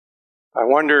I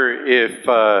wonder if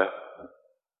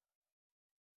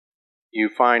you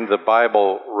find the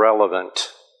Bible relevant.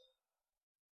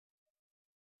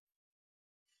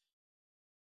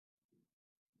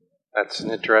 That's an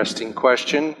interesting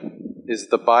question. Is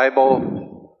the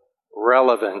Bible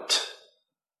relevant?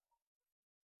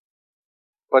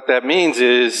 What that means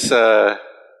is, I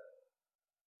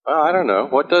don't know.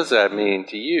 What does that mean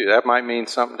to you? That might mean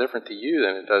something different to you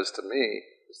than it does to me.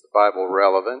 Is the Bible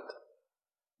relevant?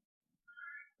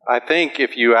 I think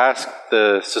if you ask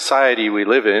the society we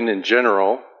live in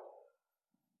general,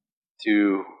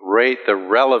 to rate the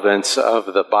relevance of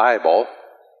the Bible,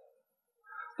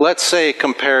 let's say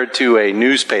compared to a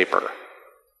newspaper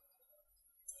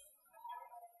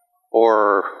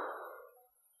or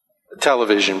a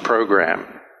television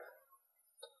program,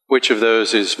 which of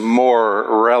those is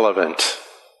more relevant?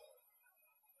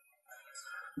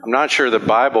 I'm not sure the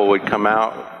Bible would come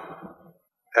out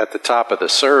at the top of the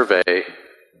survey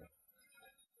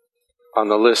on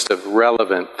the list of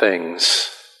relevant things.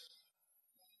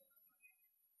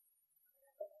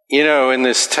 You know, in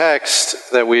this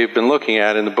text that we've been looking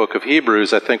at in the book of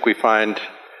Hebrews, I think we find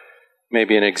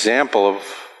maybe an example of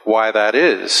why that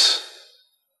is.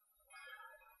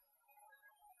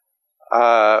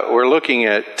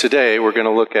 We're going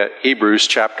to look at Hebrews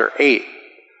chapter 8,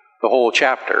 the whole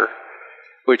chapter,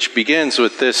 which begins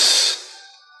with this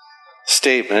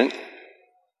statement.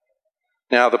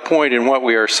 Now, the point in what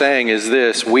we are saying is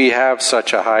this: we have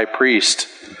such a high priest,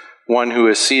 one who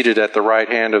is seated at the right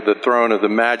hand of the throne of the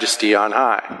majesty on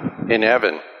high in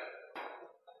heaven.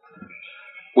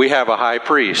 We have a high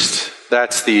priest.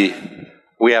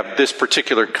 We have this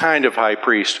particular kind of high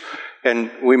priest.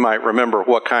 And we might remember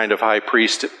what kind of high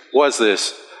priest was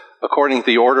this. According to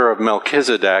the order of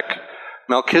Melchizedek,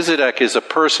 Melchizedek is a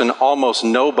person almost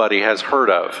nobody has heard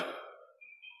of.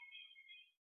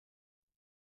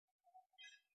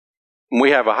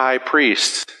 We have a high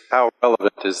priest. How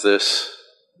relevant is this?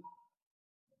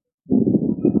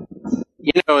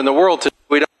 You know, in the world today,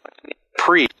 we don't need a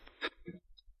priest,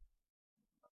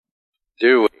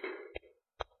 do we?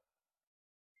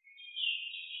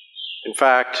 In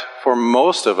fact, for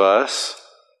most of us,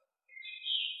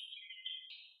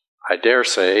 I dare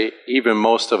say, even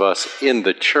most of us in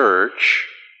the church,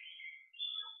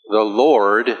 the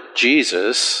Lord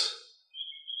Jesus,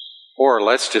 or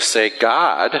let's just say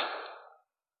God,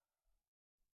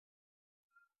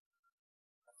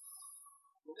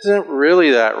 isn't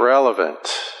really that relevant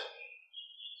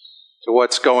to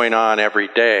what's going on every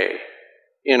day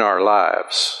in our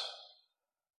lives.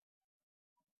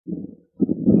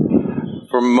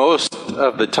 For most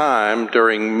of the time,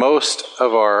 during most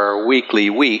of our weekly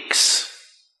weeks,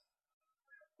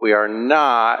 we are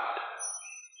not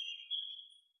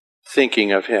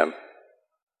thinking of Him.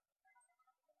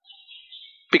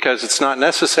 Because it's not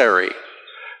necessary.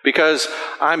 Because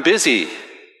I'm busy.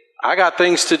 I got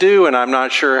things to do, and I'm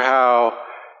not sure how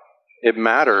it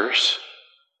matters.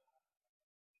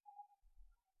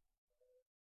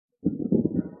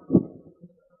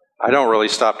 I don't really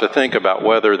stop to think about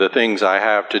whether the things I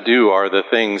have to do are the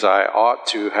things I ought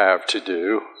to have to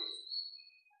do.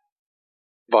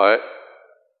 But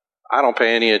I don't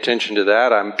pay any attention to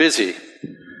that. I'm busy.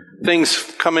 Things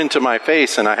come into my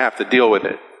face, and I have to deal with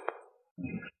it.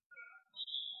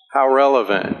 How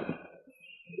relevant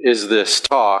is this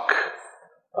talk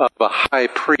of a high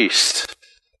priest?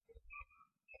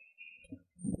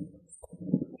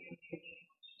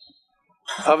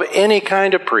 Of any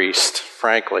kind of priest,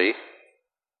 frankly.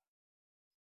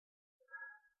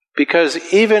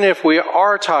 Because even if we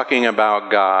are talking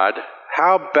about God,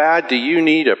 how bad do you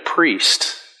need a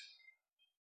priest?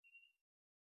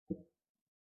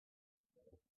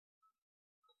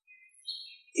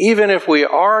 Even if we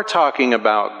are talking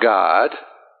about God,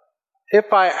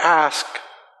 if I ask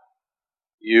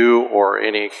you or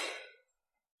any,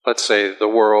 let's say the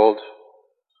world,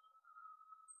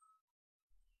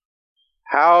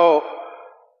 how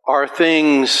are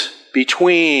things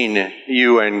between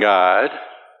you and God?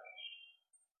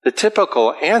 The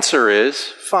typical answer is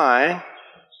fine.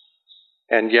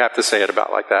 And you have to say it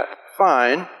about like that.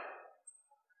 Fine.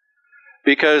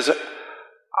 Because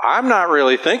I'm not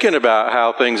really thinking about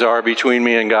how things are between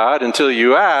me and God until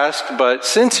you asked, but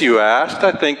since you asked,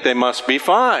 I think they must be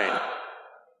fine.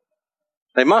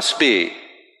 They must be.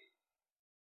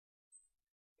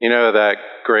 You know, that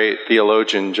great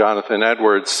theologian Jonathan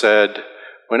Edwards said,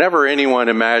 whenever anyone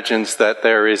imagines that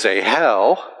there is a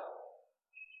hell,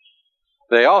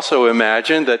 they also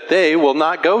imagine that they will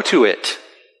not go to it.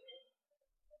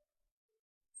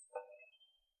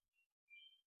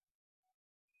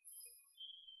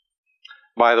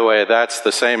 By the way, that's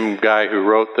the same guy who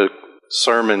wrote the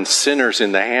sermon, Sinners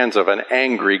in the Hands of an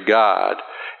Angry God,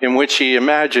 in which he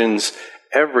imagines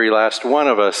every last one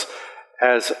of us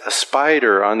as a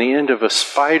spider on the end of a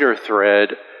spider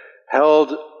thread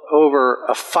held over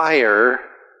a fire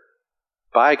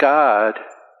by God,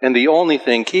 and the only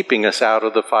thing keeping us out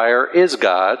of the fire is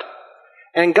God.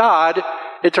 And God,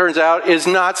 it turns out, is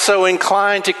not so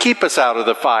inclined to keep us out of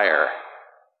the fire.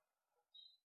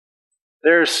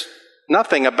 There's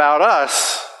nothing about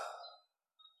us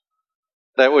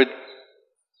that would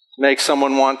make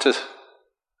someone want to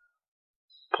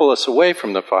pull us away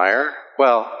from the fire.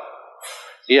 Well,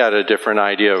 he had a different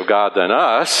idea of God than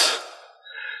us.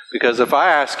 Because if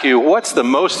I ask you, what's the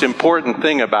most important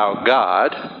thing about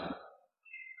God?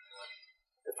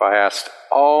 If I asked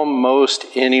almost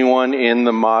anyone in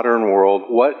the modern world,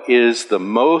 what is the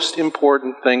most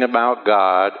important thing about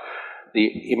God?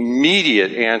 The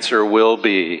immediate answer will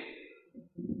be,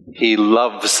 He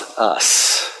loves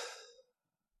us.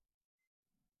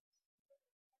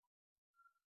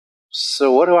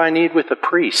 So what do I need with a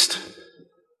priest?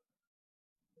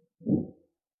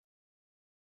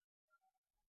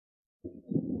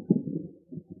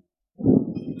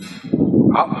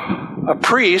 A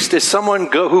priest is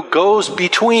someone who goes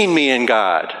between me and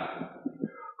God,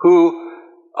 who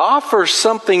offers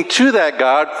something to that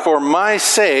God for my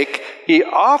sake. He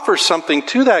offers something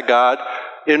to that God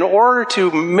in order to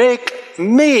make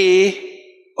me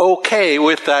okay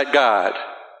with that God.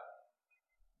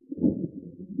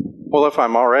 Well, if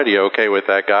I'm already okay with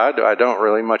that God, I don't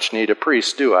really much need a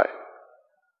priest, do I?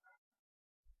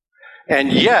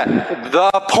 And yet, the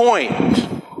point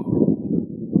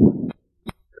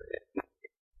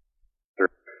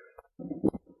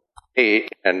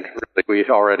and really we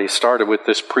already started with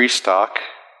this priest talk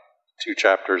 2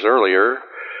 chapters earlier.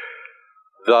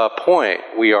 The point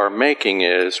we are making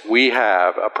is we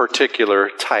have a particular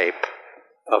type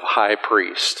of high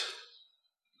priest.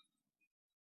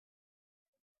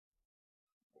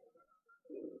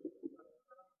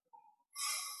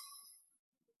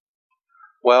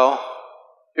 Well,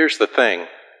 here's the thing.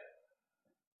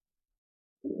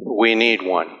 We need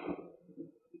one.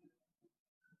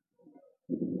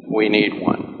 We need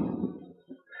one.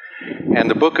 And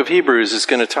the book of Hebrews is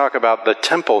going to talk about the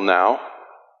temple now.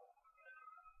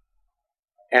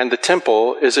 And the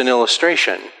temple is an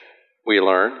illustration, we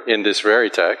learn in this very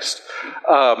text,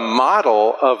 a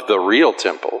model of the real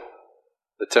temple,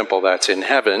 the temple that's in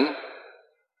heaven.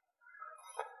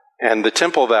 And the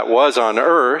temple that was on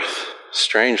earth,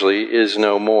 strangely, is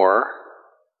no more.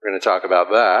 We're going to talk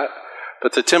about that.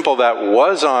 But the temple that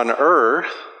was on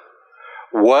earth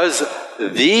was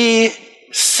the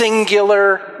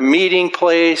singular meeting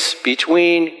place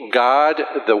between God,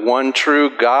 the one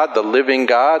true God, the living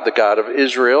God, the God of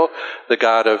Israel, the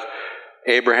God of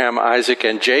Abraham, Isaac,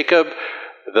 and Jacob,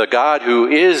 the God who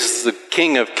is the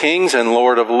King of Kings and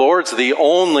Lord of Lords, the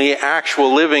only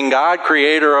actual living God,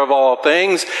 creator of all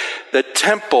things. The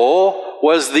temple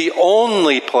was the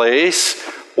only place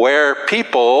where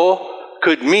people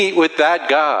could meet with that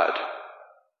God.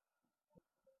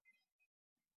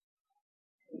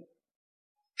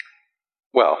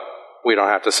 Well, we don't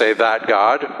have to say that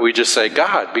God. We just say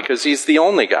God because He's the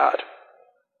only God.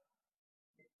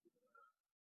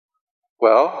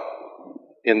 Well,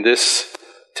 in this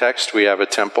text we have a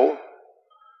temple.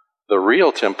 The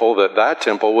real temple that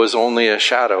temple was only a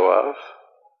shadow of.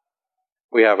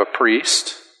 We have a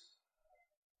priest.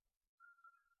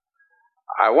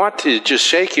 I want to just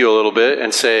shake you a little bit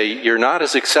and say you're not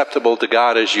as acceptable to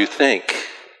God as you think.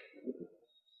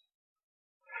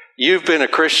 You've been a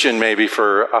Christian maybe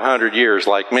for 100 years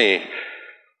like me,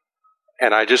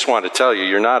 and I just want to tell you,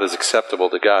 you're not as acceptable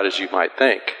to God as you might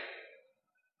think.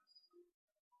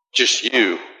 Just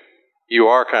you. You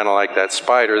are kind of like that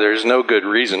spider. There's no good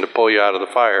reason to pull you out of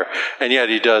the fire, and yet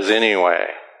He does anyway.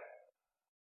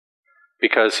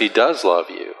 Because He does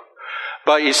love you.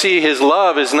 But you see, His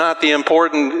love is not the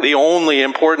only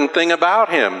important thing about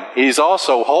Him. He's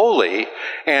also holy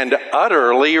and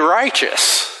utterly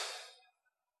righteous.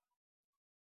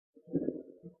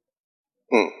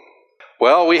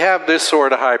 Well, we have this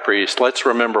sort of high priest. Let's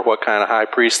remember what kind of high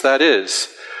priest that is.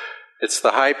 It's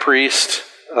the high priest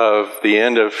of the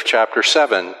end of chapter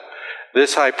 7.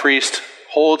 This high priest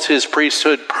holds his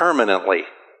priesthood permanently,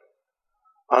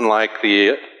 unlike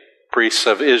the priests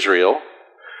of Israel,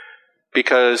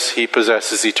 because he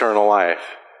possesses eternal life.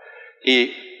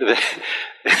 The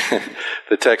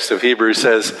text of Hebrews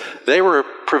says they were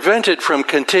prevented from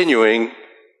continuing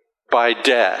by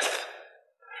death.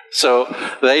 So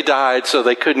they died so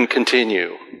they couldn't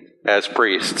continue as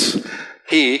priests.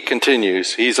 He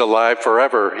continues. He's alive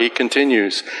forever. He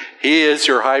continues. He is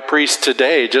your high priest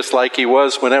today, just like he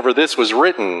was whenever this was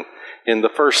written in the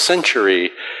first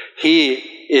century. He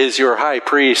is your high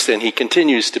priest, and he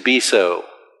continues to be so.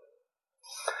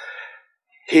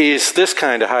 He's this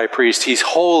kind of high priest. He's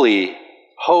holy,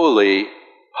 holy,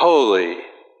 holy.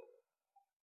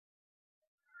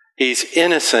 He's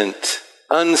innocent,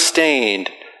 unstained,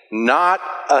 not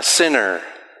a sinner,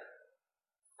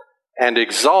 and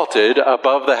exalted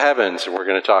above the heavens. And we're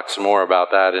going to talk some more about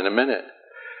that in a minute.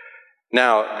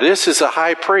 Now, this is a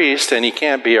high priest, and he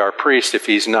can't be our priest if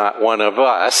he's not one of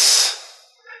us.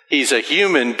 He's a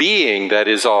human being that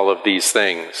is all of these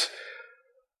things.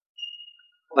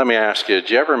 Let me ask you,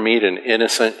 did you ever meet an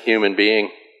innocent human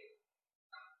being?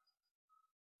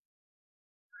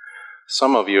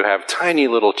 Some of you have tiny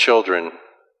little children.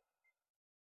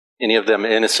 Any of them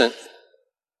innocent?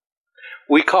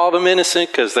 We call them innocent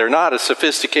because they're not as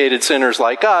sophisticated sinners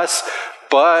like us,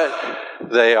 but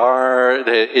they are.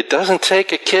 It doesn't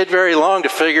take a kid very long to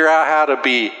figure out how to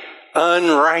be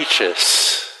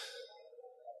unrighteous.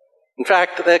 In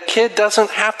fact, that kid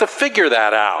doesn't have to figure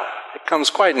that out. It comes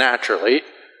quite naturally.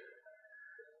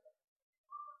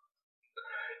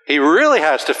 He really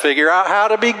has to figure out how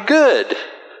to be good.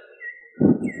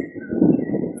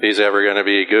 If he's ever going to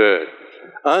be good.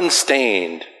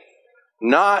 Unstained.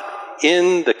 Not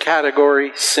in the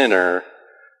category sinner.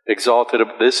 Exalted.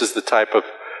 This is the type of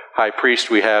high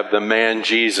priest we have, the man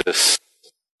Jesus,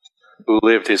 who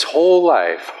lived his whole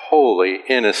life holy,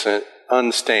 innocent,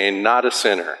 unstained, not a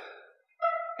sinner,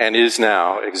 and is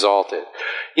now exalted.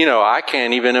 You know, I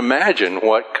can't even imagine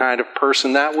what kind of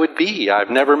person that would be. I've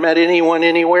never met anyone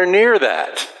anywhere near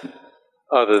that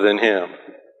other than him.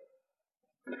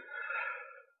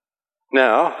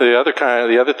 Now, the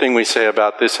other thing we say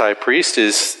about this high priest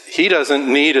is he doesn't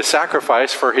need a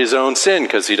sacrifice for his own sin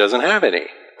because he doesn't have any.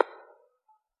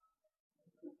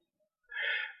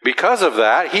 Because of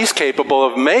that, he's capable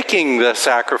of making the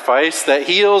sacrifice that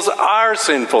heals our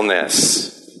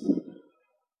sinfulness.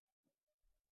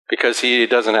 Because he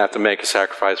doesn't have to make a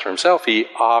sacrifice for himself, he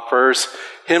offers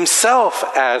himself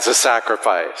as a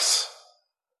sacrifice,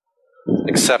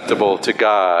 acceptable to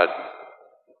God.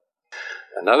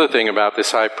 Another thing about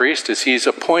this high priest is he's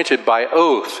appointed by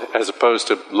oath as opposed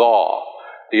to law.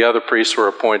 The other priests were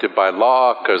appointed by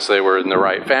law because they were in the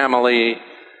right family,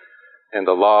 and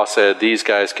the law said these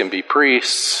guys can be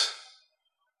priests.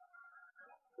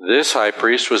 This high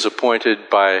priest was appointed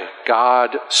by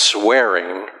God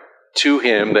swearing to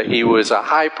him that he was a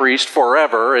high priest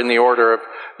forever in the order of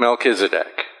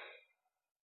Melchizedek.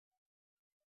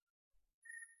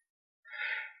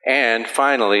 And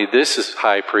finally, this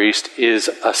high priest is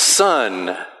a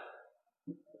son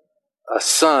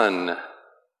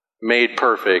made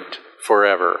perfect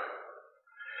forever.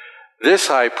 This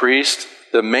high priest,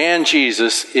 the man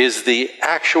Jesus, is the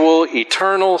actual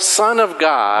eternal Son of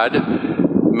God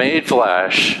made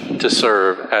flesh to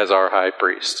serve as our high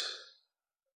priest.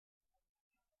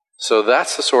 So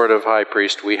that's the sort of high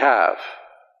priest we have.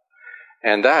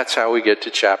 And that's how we get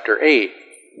to chapter 8.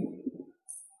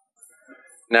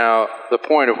 Now, the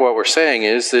point of what we're saying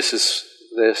is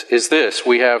this.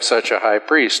 We have such a high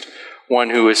priest, one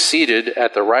who is seated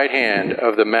at the right hand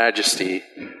of the majesty.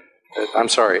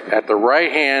 At the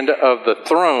right hand of the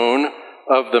throne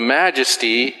of the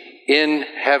majesty in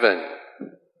heaven.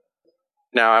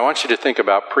 Now, I want you to think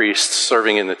about priests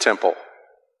serving in the temple.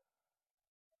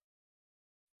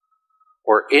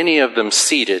 Were any of them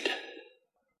seated?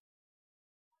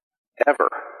 Ever?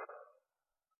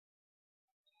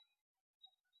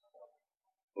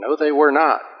 No, they were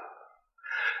not.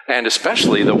 And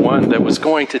especially the one that was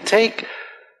going to take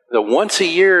the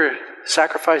once-a-year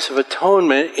sacrifice of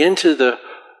atonement into the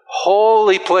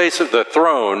holy place of the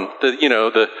throne,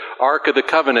 the Ark of the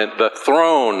Covenant, the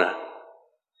throne.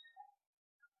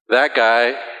 That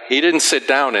guy, he didn't sit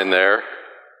down in there.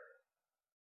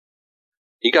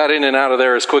 He got in and out of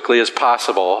there as quickly as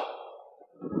possible.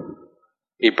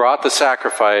 He brought the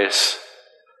sacrifice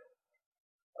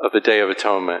of the Day of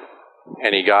Atonement,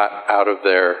 and he got out of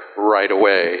there right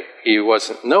away.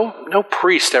 No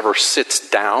priest ever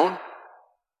sits down.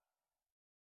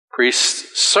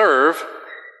 Priests serve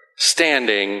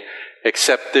standing,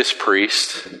 except this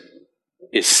priest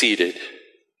is seated.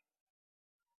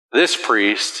 This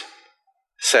priest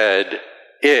said,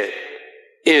 "It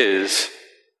is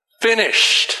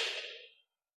finished,"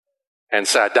 and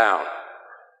sat down.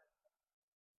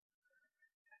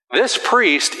 This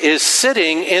priest is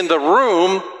sitting in the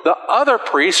room the other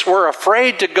priests were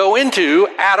afraid to go into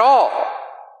at all.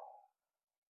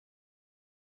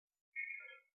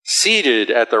 Seated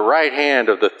at the right hand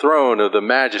of the throne of the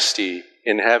majesty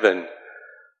in heaven.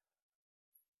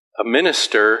 A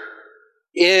minister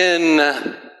in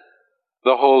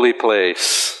the holy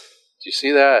place. Do you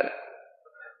see that?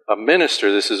 A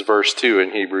minister, this is verse 2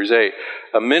 in Hebrews 8.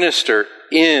 A minister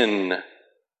in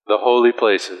the holy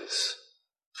places.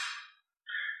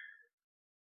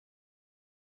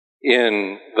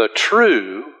 In the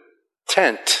true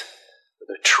tent,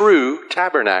 the true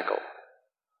tabernacle.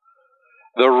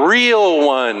 The real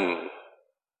one.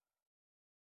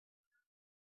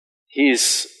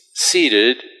 He's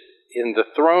seated in the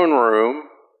throne room,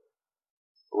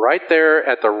 right there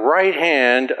at the right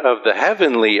hand of the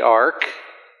heavenly ark,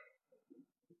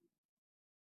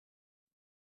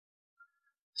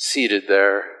 seated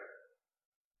there,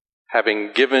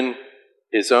 having given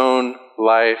his own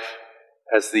life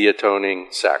as the atoning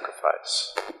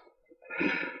sacrifice.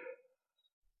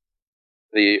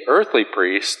 The earthly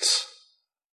priests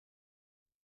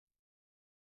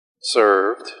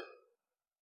served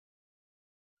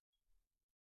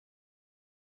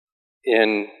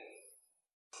in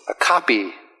a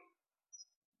copy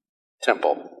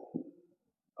temple,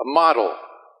 a model.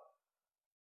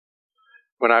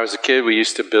 When I was a kid, we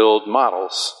used to build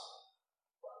models,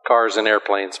 cars and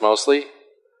airplanes mostly.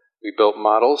 We built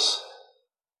models,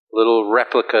 little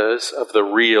replicas of the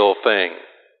real thing.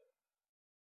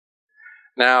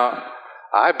 Now,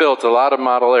 I built a lot of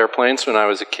model airplanes when I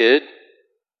was a kid,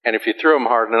 and if you threw them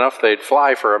hard enough, they'd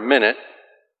fly for a minute.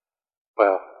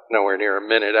 Well, nowhere near a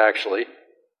minute, actually.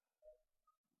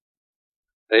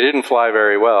 They didn't fly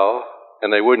very well,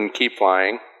 and they wouldn't keep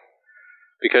flying,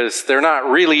 because they're not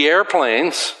really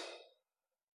airplanes.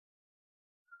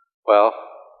 Well,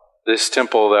 this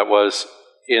temple that was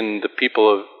in the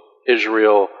people of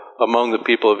Israel, among the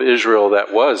people of Israel,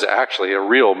 that was actually a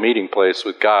real meeting place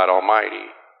with God Almighty.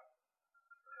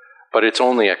 But it's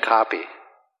only a copy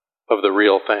of the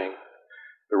real thing.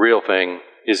 The real thing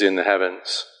is in the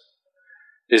heavens,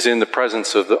 is in the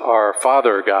presence of our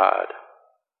Father God.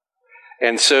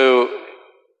 And so,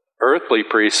 earthly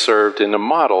priests served in a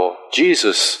model.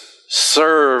 Jesus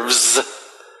serves.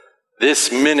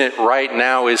 This minute right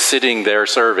now is sitting there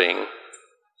serving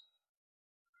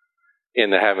in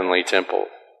the heavenly temple.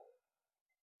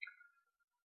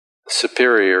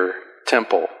 Superior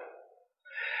temple.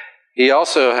 He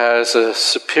also has a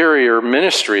superior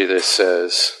ministry, this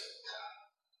says.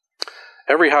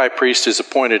 Every high priest is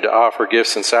appointed to offer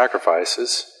gifts and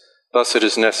sacrifices. Thus it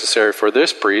is necessary for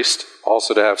this priest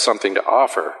also to have something to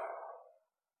offer.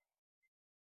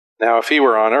 Now, if he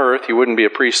were on earth, he wouldn't be a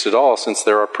priest at all, since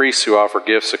there are priests who offer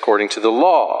gifts according to the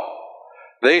law.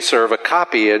 They serve a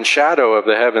copy and shadow of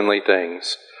the heavenly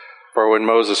things. For when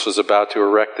Moses was about to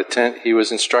erect the tent, he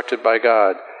was instructed by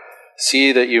God,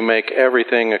 "See that you make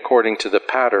everything according to the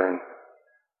pattern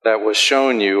that was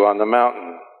shown you on the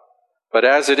mountain." But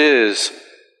as it is,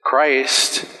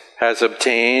 Christ has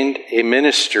obtained a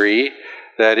ministry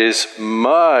that is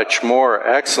much more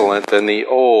excellent than the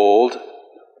old,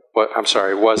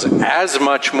 was as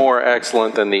much more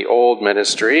excellent than the old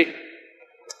ministry,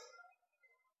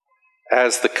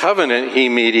 as the covenant he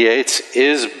mediates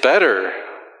is better,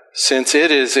 since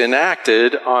it is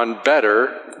enacted on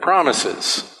better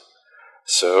promises.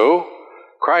 So,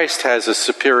 Christ has a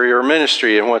superior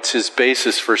ministry, and what's his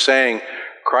basis for saying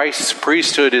Christ's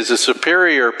priesthood is a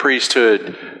superior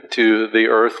priesthood to the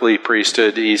earthly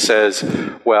priesthood? He says,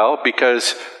 well,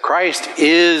 because Christ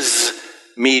is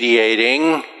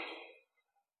mediating.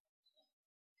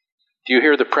 Do you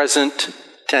hear the present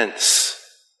tense?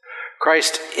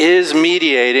 Christ is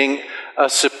mediating a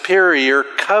superior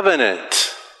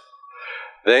covenant.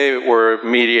 They were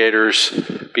mediators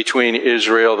between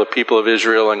Israel, the people of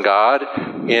Israel, and God.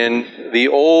 In the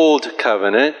old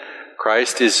covenant,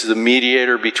 Christ is the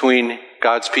mediator between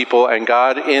God's people and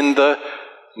God in the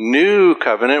new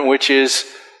covenant, which is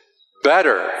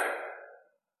better,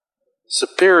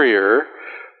 superior.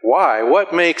 Why?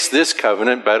 What makes this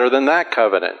covenant better than that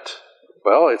covenant?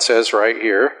 Well, it says right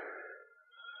here,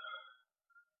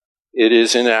 it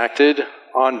is enacted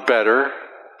on better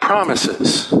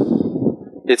promises.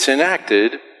 It's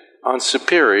enacted on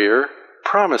superior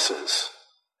promises.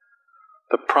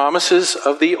 The promises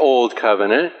of the old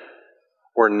covenant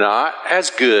were not as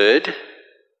good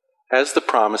as the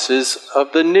promises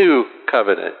of the new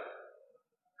covenant.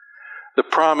 The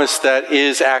promise that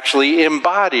is actually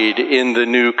embodied in the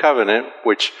new covenant,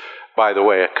 which, by the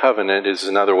way, a covenant is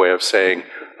another way of saying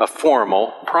a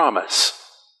formal promise.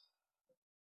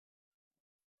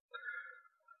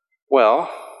 Well,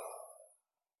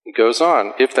 he goes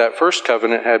on, if that first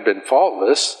covenant had been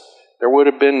faultless, there would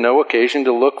have been no occasion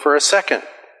to look for a second.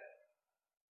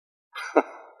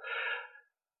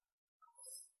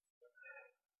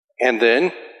 And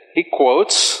then he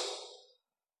quotes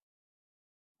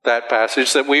that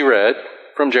passage that we read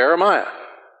from Jeremiah.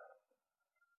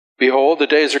 Behold, the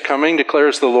days are coming,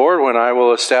 declares the Lord, when I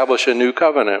will establish a new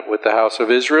covenant with the house of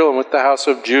Israel and with the house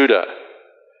of Judah.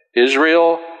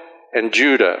 Israel and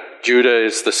Judah. Judah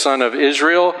is the son of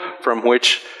Israel, from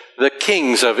which the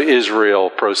kings of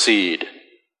Israel proceed.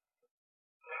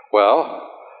 Well,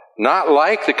 not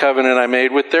like the covenant I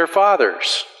made with their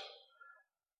fathers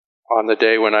on the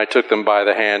day when I took them by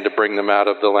the hand to bring them out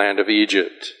of the land of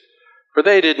Egypt. For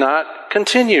they did not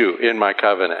continue in my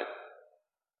covenant.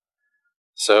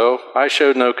 So I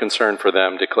showed no concern for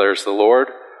them, declares the Lord.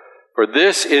 For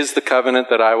this is the covenant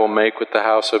that I will make with the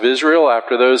house of Israel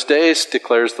after those days,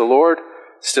 declares the Lord.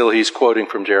 Still, he's quoting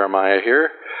from Jeremiah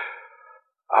here.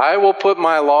 I will put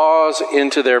my laws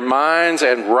into their minds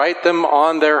and write them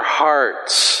on their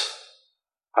hearts.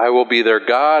 I will be their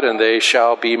God, and they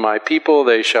shall be my people.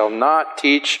 They shall not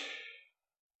teach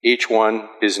each one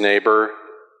his neighbor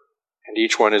and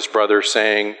each one his brother,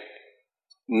 saying,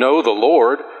 know the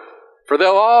Lord, for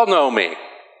they'll all know me,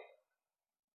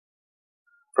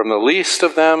 from the least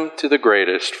of them to the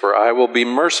greatest, for I will be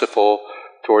merciful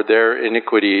toward their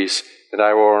iniquities, and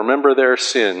I will remember their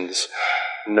sins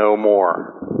no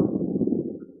more.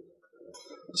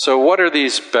 So what are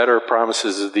these better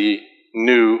promises of the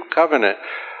new covenant?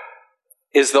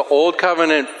 Is the old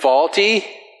covenant faulty?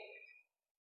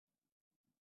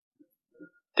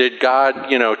 Did God,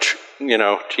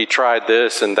 he tried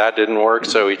this and that didn't work,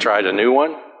 so he tried a new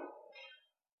one?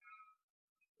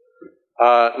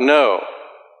 No.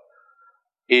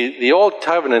 The old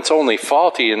covenant's only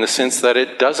faulty in the sense that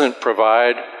it doesn't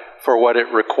provide for what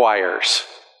it requires.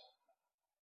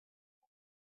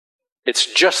 It's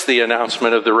just the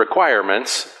announcement of the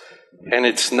requirements, and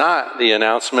it's not the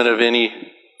announcement of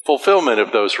any fulfillment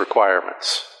of those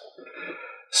requirements.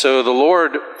 So the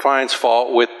Lord finds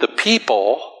fault with the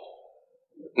people,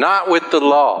 not with the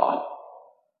law.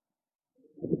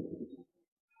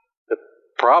 The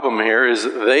problem here is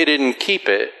they didn't keep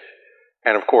it.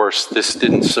 And of course, this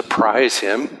didn't surprise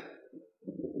him.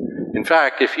 In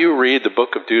fact, if you read the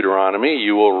book of Deuteronomy,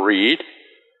 you will read,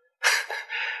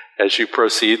 as you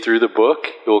proceed through the book,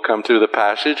 you will come to the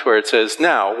passage where it says,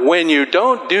 now, when you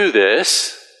don't do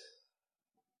this,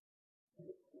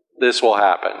 this will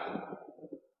happen.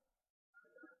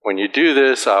 When you do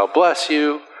this, I'll bless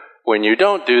you. When you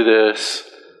don't do this,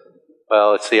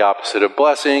 well, it's the opposite of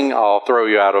blessing. I'll throw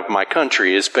you out of my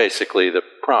country is basically the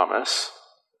promise.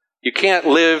 You can't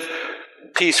live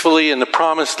peacefully in the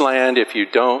promised land if you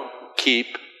don't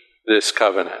keep this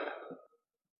covenant.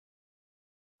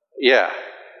 Yeah.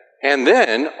 And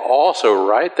then, also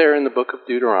right there in the book of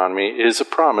Deuteronomy is a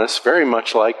promise, very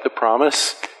much like the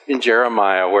promise in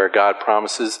Jeremiah, where God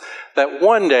promises that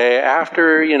one day,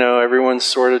 after, everyone's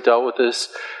sort of dealt with this,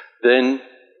 then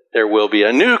there will be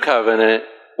a new covenant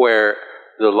where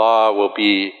the law will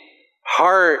be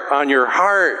on your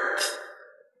heart,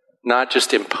 not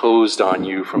just imposed on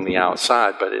you from the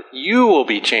outside, but you will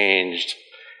be changed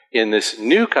in this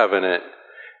new covenant.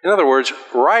 In other words,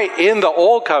 right in the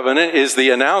old covenant is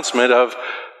the announcement of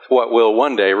what will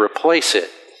one day replace it.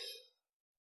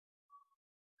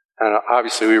 And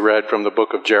obviously we read from the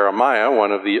book of Jeremiah,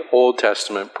 one of the Old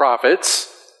Testament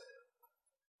prophets,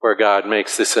 where God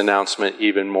makes this announcement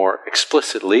even more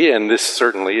explicitly, and this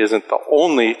certainly isn't the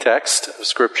only text of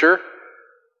Scripture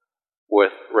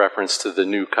with reference to the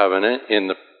new covenant in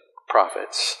the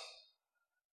prophets.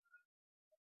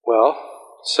 Well,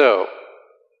 so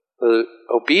the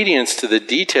obedience to the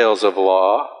details of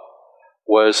law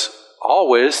was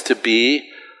always to be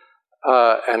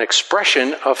an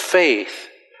expression of faith.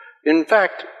 In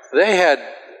fact, they had,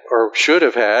 or should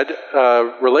have had,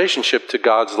 a relationship to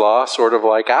God's law sort of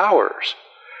like ours.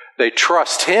 They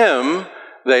trust Him,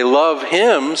 they love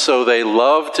Him, so they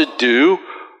love to do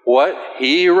what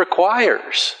He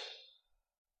requires.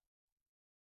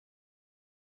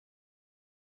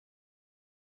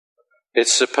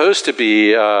 It's supposed to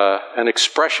be an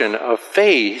expression of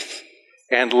faith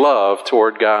and love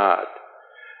toward God.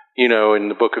 In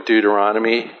the book of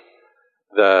Deuteronomy,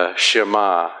 the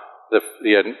Shema,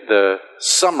 the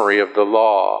summary of the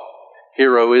law.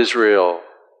 Hear, O Israel,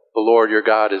 the Lord your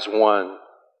God is one.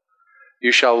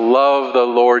 You shall love the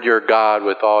Lord your God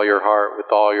with all your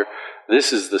heart,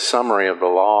 This is the summary of the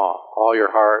law. All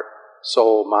your heart,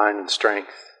 soul, mind, and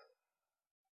strength.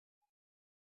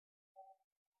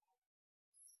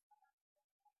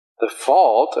 The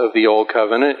fault of the old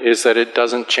covenant is that it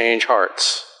doesn't change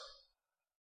hearts.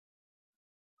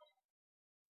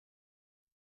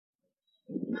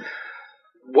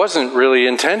 Wasn't really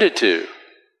intended to.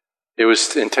 It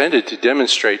was intended to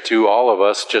demonstrate to all of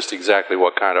us just exactly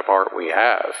what kind of heart we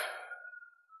have.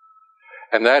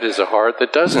 And that is a heart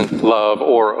that doesn't love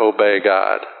or obey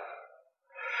God.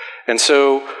 And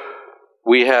so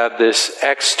we had this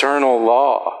external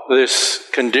law, this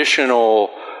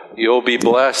conditional, you'll be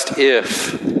blessed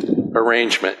if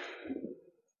arrangement.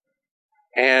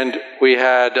 And we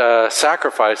had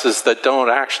sacrifices that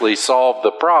don't actually solve the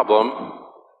problem.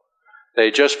 They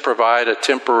just provide a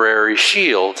temporary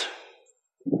shield.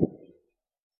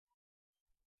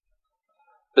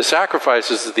 The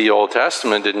sacrifices of the Old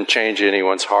Testament didn't change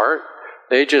anyone's heart.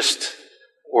 They just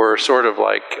were sort of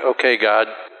like, okay, God,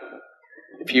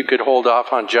 if you could hold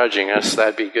off on judging us,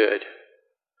 that'd be good.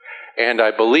 And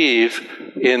I believe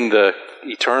in the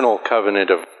eternal covenant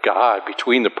of God,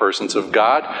 between the persons of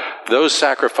God, those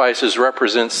sacrifices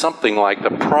represent something like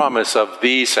the promise of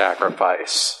the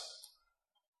sacrifice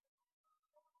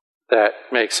that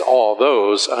makes all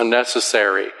those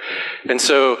unnecessary. And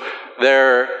so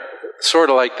they're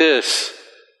sort of like this.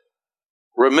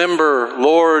 Remember,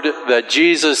 Lord, that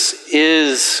Jesus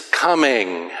is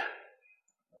coming.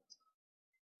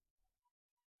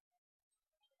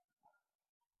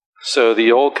 So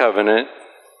the old covenant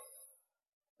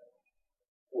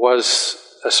was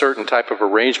a certain type of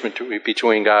arrangement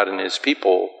between God and his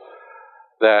people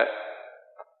that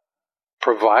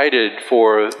provided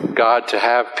for God to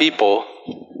have people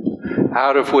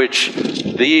out of which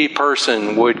the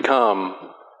person would come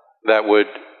that would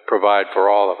provide for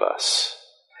all of us.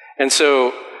 And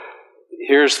so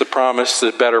here's the promise,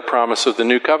 the better promise of the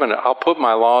new covenant. I'll put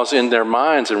my laws in their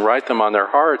minds and write them on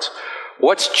their hearts.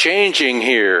 What's changing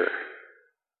here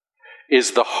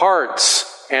is the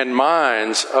hearts and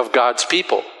minds of God's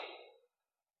people.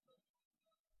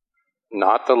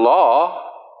 Not the law.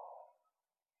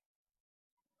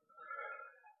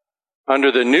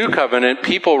 Under the new covenant,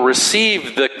 people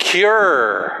receive the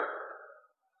cure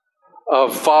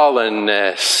of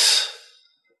fallenness.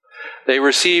 They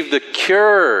receive the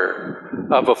cure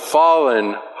of a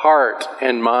fallen heart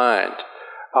and mind.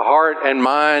 A heart and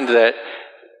mind that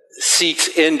seeks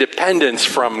independence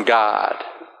from God.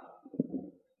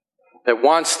 That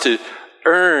wants to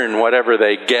earn whatever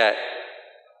they get.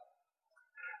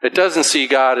 It doesn't see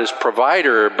God as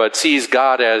provider, but sees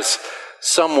God as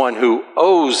someone who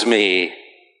owes me.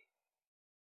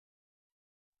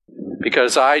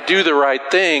 Because I do the right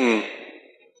thing,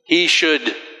 he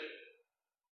should.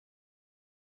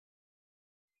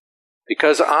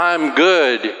 Because I'm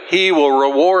good, he will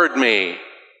reward me.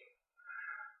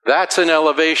 That's an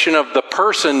elevation of the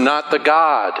person, not the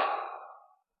God.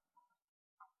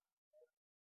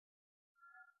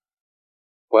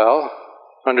 Well,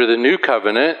 under the new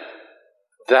covenant,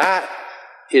 that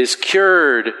is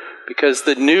cured because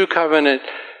the new covenant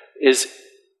is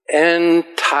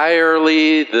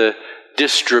entirely the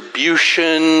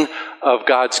distribution of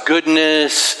God's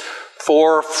goodness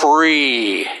for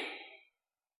free.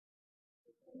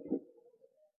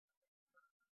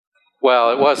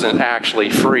 Well, it wasn't actually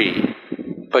free,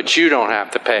 but you don't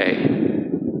have to pay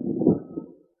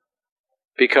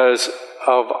because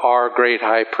of our great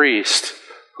high priest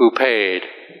who paid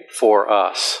for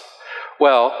us.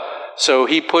 Well, so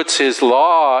he puts his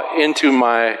law into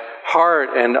my heart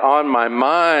and on my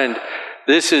mind.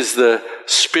 This is the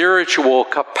spiritual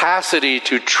capacity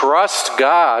to trust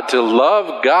God, to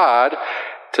love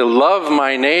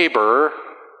my neighbor.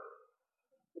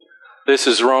 This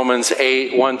is Romans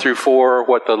 8, 1 through 4,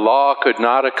 what the law could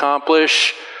not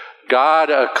accomplish, God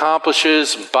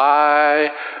accomplishes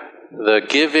by the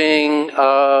giving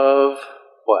of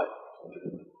what?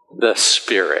 The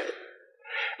Spirit.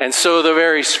 And so the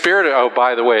very Spirit, oh,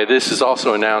 by the way, this is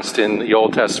also announced in the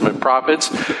Old Testament prophets,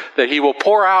 that he will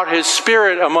pour out his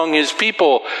Spirit among his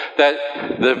people,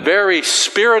 that the very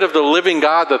Spirit of the living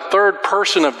God, the third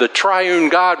person of the triune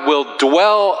God, will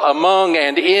dwell among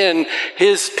and in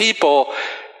his people,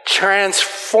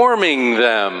 transforming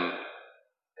them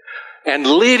and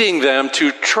leading them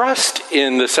to trust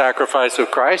in the sacrifice of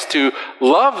Christ, to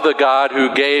love the God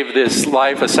who gave this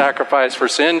life a sacrifice for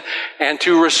sin, and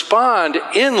to respond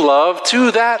in love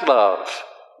to that love.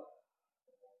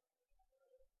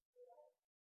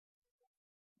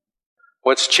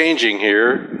 What's changing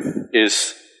here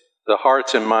is the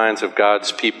hearts and minds of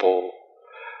God's people.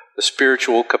 The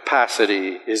spiritual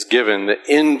capacity is given, the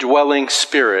indwelling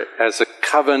Spirit as a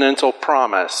covenantal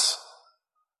promise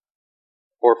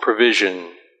or provision.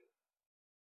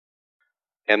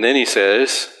 And then he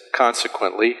says,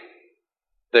 consequently,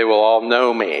 they will all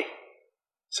know me. He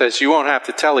says you won't have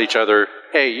to tell each other,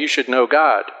 hey, you should know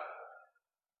God.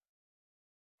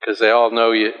 Because they all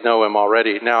know him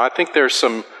already. Now, I think there's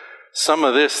some some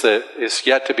of this that is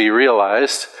yet to be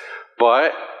realized,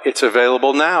 but it's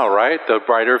available now, right? The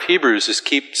writer of Hebrews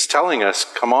keeps telling us,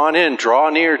 come on in, draw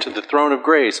near to the throne of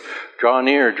grace. Draw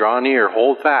near,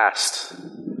 hold fast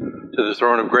to the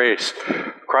throne of grace.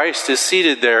 Christ is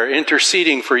seated there,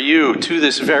 interceding for you to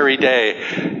this very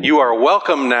day. You are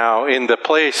welcome now in the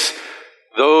place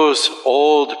those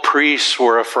old priests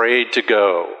were afraid to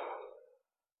go.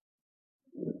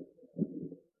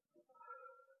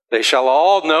 They shall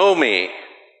all know me.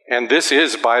 And this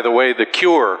is, by the way, the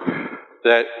cure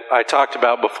that I talked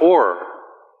about before.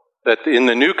 That in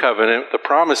the new covenant, the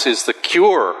promise is the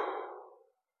cure,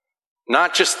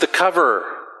 not just the cover.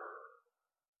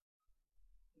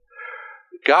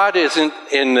 God isn't,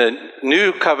 in the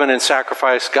new covenant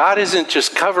sacrifice, God isn't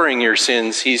just covering your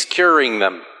sins, He's curing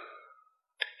them.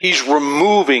 He's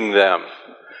removing them.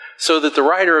 So that the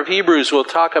writer of Hebrews will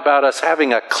talk about us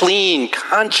having a clean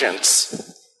conscience.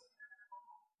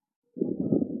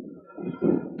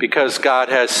 Because God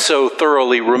has so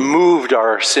thoroughly removed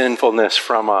our sinfulness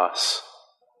from us.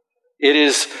 It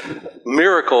is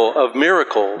miracle of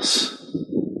miracles.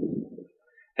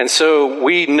 And so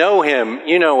we know Him.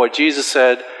 You know what Jesus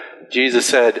said? Jesus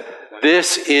said,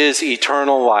 this is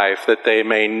eternal life, that they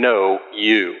may know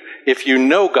you. If you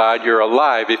know God, you're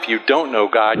alive. If you don't know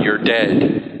God, you're dead.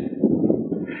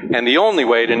 And the only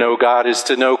way to know God is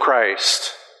to know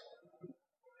Christ.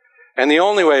 And the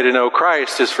only way to know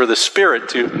Christ is for the Spirit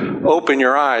to open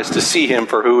your eyes to see Him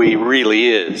for who He really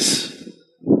is.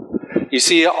 You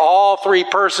see, all three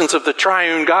persons of the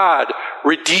triune God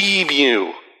redeem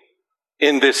you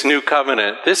in this new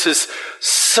covenant. This is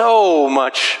so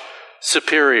much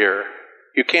superior.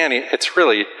 It's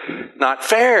really not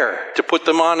fair to put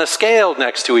them on a scale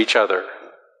next to each other.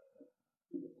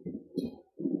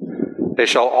 They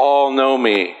shall all know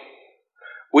me.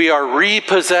 We are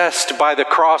repossessed by the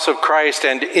cross of Christ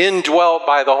and indwelt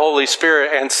by the Holy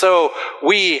Spirit, and so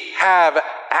we have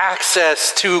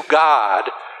access to God.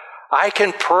 I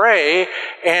can pray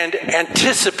and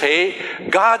anticipate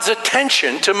God's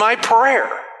attention to my prayer.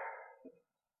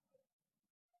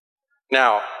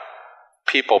 Now,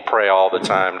 people pray all the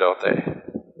time, don't they?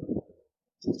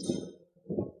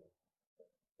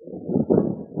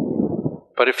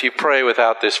 But if you pray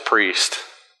without this priest,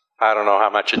 I don't know how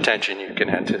much attention you can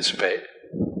anticipate.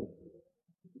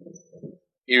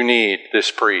 You need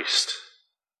this priest.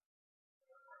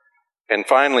 And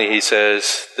finally, he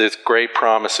says, the great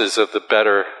promises of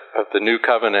the new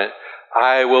covenant,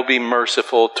 I will be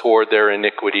merciful toward their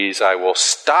iniquities. I will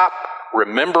stop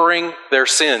remembering their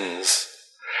sins.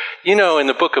 You know, in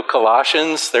the book of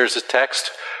Colossians, there's a text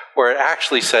where it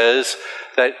actually says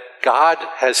that God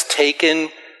has taken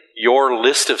your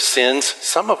list of sins,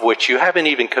 some of which you haven't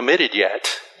even committed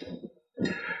yet.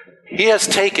 He has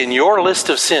taken your list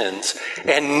of sins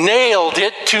and nailed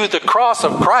it to the cross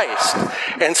of Christ,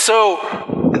 and so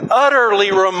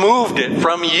utterly removed it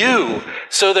from you,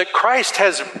 so that Christ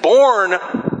has borne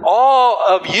all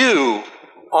of you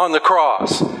on the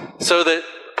cross. So that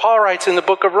Paul writes in the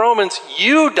book of Romans,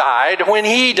 you died when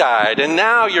He died, and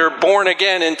now you're born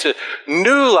again into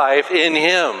new life in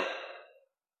Him.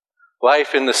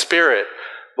 Life in the Spirit,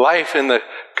 life in the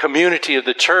community of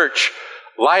the church,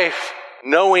 life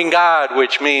knowing God,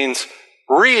 which means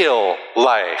real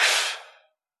life.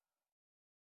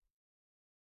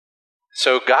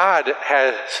 So God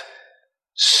has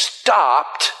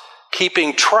stopped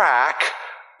keeping track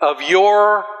of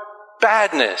your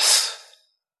badness.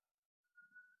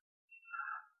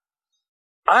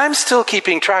 I'm still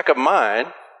keeping track of mine.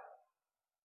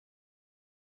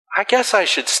 I guess I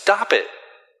should stop it.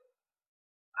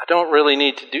 I don't really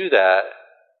need to do that.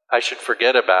 I should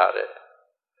forget about it.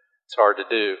 It's hard to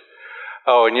do.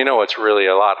 Oh, and you know what's really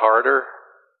a lot harder?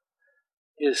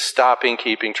 Is stopping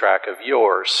keeping track of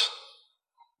yours.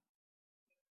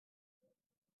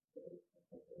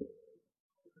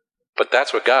 But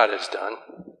that's what God has done.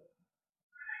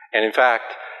 And in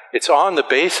fact, it's on the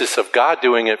basis of God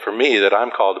doing it for me that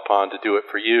I'm called upon to do it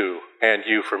for you, and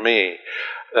you for me.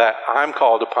 That I'm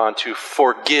called upon to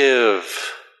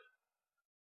forgive.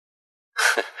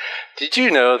 Did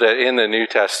you know that in the New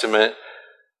Testament,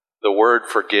 the word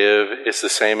forgive is the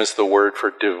same as the word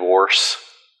for divorce?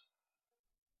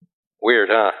 Weird,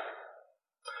 huh?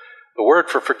 The word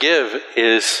for forgive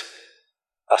is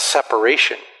a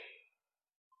separation,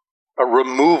 a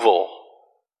removal.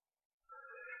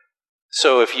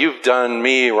 So if you've done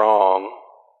me wrong,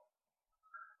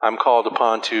 I'm called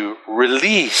upon to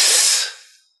release.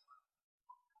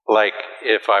 Like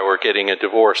if I were getting a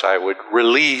divorce, I would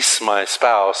release my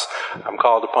spouse. I'm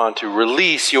called upon to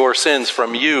release your sins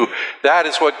from you. That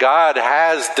is what God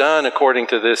has done according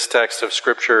to this text of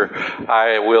Scripture.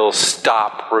 I will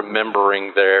stop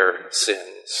remembering their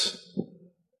sins.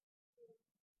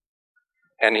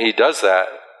 And he does that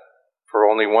for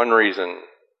only one reason,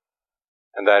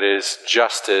 and that is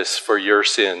justice for your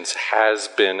sins has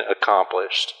been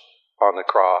accomplished on the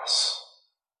cross.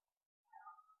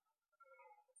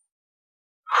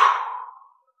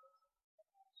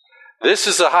 This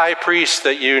is the high priest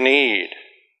that you need.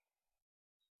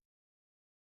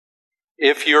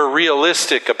 If you're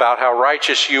realistic about how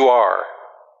righteous you are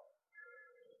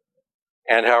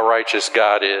and how righteous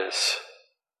God is.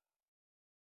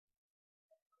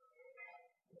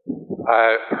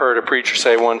 I heard a preacher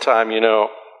say one time,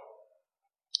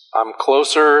 I'm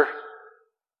closer,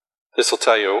 this will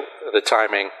tell you the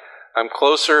timing, I'm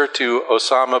closer to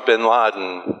Osama bin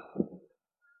Laden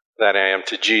than I am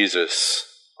to Jesus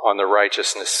on the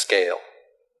righteousness scale.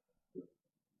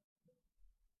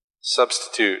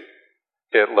 Substitute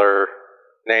Hitler,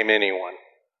 name anyone,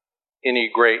 any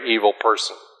great evil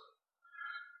person.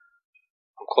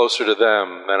 I'm closer to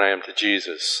them than I am to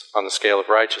Jesus on the scale of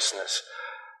righteousness.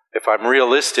 If I'm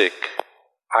realistic,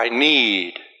 I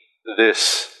need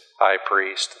this high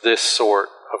priest, this sort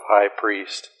of high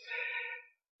priest.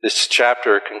 This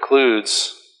chapter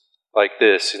concludes like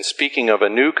this. In speaking of a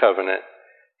new covenant,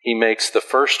 he makes the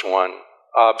first one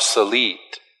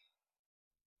obsolete.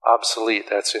 Obsolete,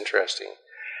 that's interesting.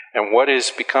 And what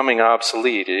is becoming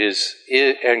obsolete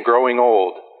and growing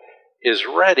old is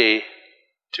ready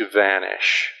to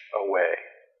vanish away.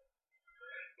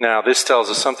 Now, this tells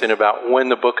us something about when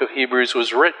the book of Hebrews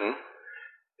was written.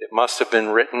 It must have been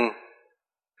written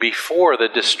before the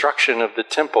destruction of the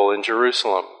temple in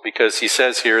Jerusalem, because he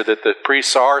says here that the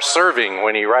priests are serving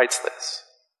when he writes this.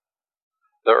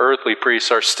 The earthly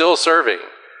priests are still serving,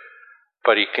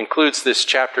 but he concludes this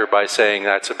chapter by saying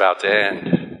that's about to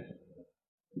end.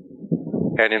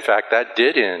 And in fact, that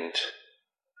did end.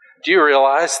 Do you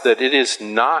realize that it is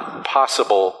not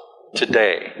possible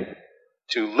today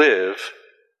to live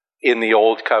in the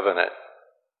old covenant?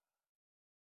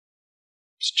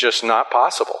 It's just not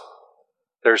possible.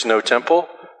 There's no temple,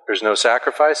 there's no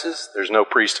sacrifices, there's no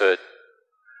priesthood.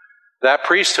 That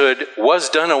priesthood was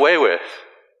done away with.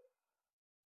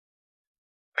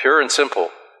 Pure and simple.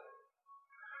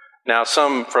 Now,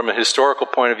 from a historical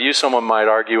point of view, someone might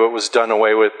argue it was done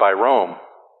away with by Rome.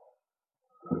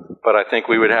 But I think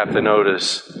we would have to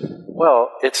notice,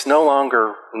 well, it's no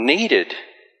longer needed.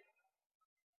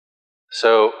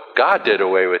 So God did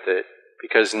away with it,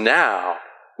 because now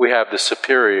we have the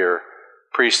superior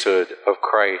priesthood of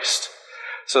Christ.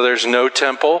 So there's no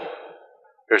temple,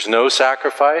 there's no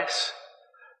sacrifice,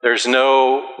 there's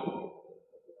no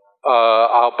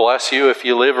I'll bless you if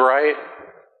you live right.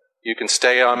 You can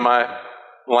stay on my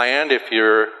land if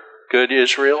you're good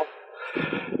Israel.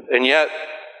 And yet,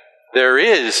 there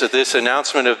is this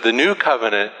announcement of the new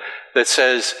covenant that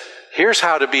says, here's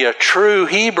how to be a true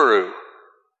Hebrew,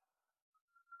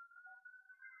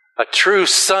 a true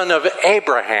son of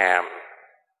Abraham.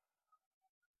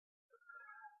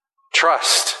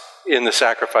 Trust in the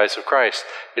sacrifice of Christ.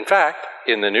 In fact,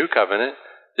 in the new covenant,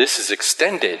 this is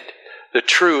extended. The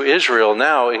true Israel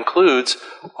now includes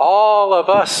all of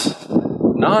us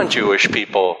non-Jewish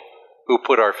people who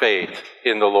put our faith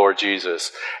in the Lord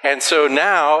Jesus. And so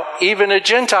now even a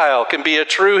Gentile can be a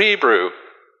true Hebrew,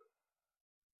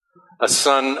 a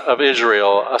son of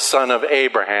Israel, a son of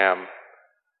Abraham,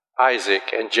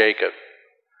 Isaac, and Jacob.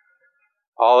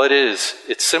 All it is,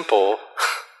 it's simple.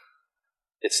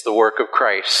 It's the work of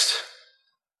Christ.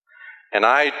 And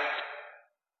I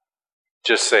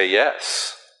just say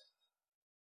yes.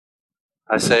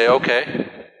 I say, okay,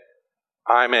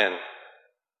 I'm in.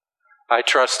 I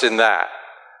trust in that.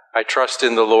 I trust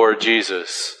in the Lord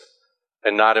Jesus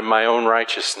and not in my own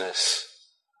righteousness.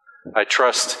 I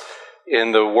trust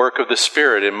in the work of the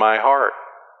Spirit in my heart.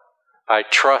 I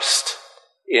trust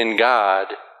in God,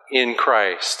 in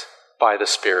Christ, by the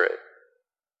Spirit.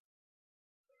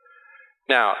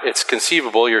 Now, it's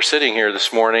conceivable you're sitting here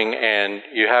this morning and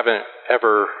you haven't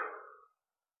ever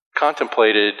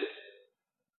contemplated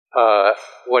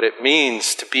what it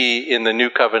means to be in the new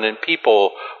covenant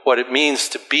people, what it means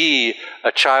to be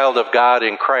a child of God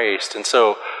in Christ. And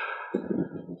so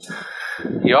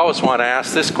you always want to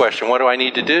ask this question, what do I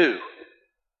need to do?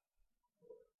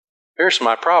 Here's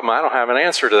my problem. I don't have an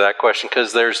answer to that question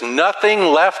because there's nothing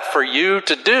left for you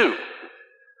to do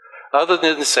other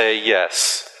than to say,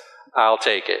 yes, I'll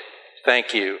take it.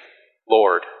 Thank you,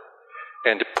 Lord.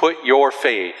 And to put your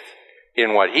faith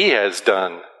in what He has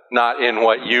done not in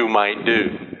what you might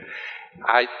do.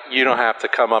 You don't have to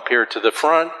come up here to the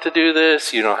front to do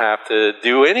this. You don't have to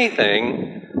do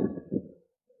anything.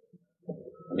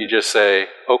 You just say,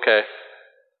 okay,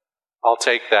 I'll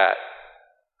take that.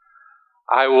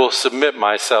 I will submit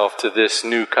myself to this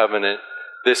new covenant,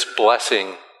 this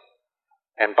blessing.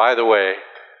 And by the way,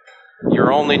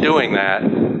 you're only doing that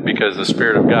because the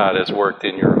Spirit of God has worked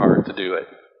in your heart to do it.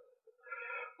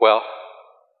 Well,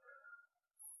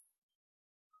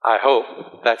 I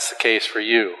hope that's the case for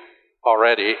you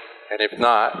already, and if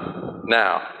not,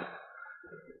 now.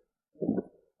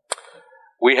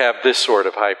 We have this sort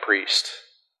of high priest,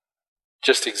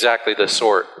 just exactly the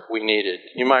sort we needed.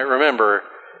 You might remember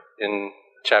in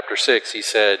chapter 6, he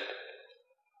said,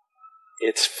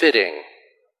 it's fitting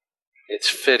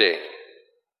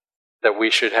that we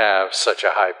should have such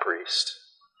a high priest.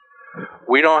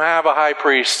 We don't have a high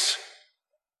priest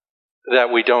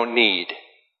that we don't need.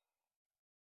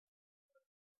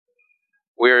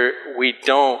 We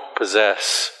don't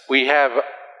possess. We have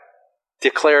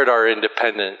declared our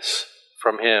independence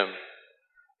from him,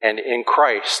 and in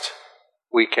Christ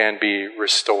we can be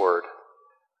restored.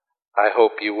 I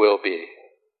hope you will be.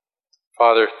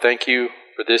 Father, thank you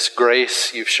for this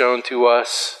grace you've shown to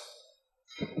us.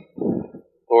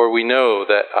 Lord, we know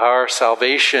that our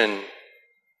salvation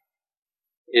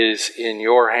is in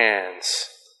your hands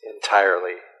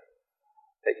entirely,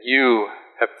 that you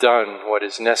have done what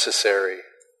is necessary,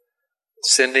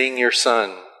 sending your Son,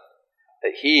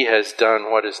 that he has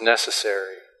done what is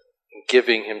necessary in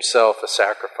giving himself a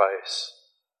sacrifice,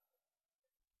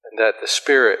 and that the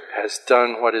Spirit has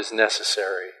done what is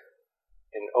necessary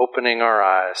in opening our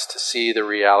eyes to see the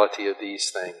reality of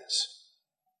these things.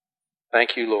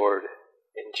 Thank you, Lord.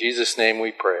 In Jesus' name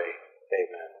we pray.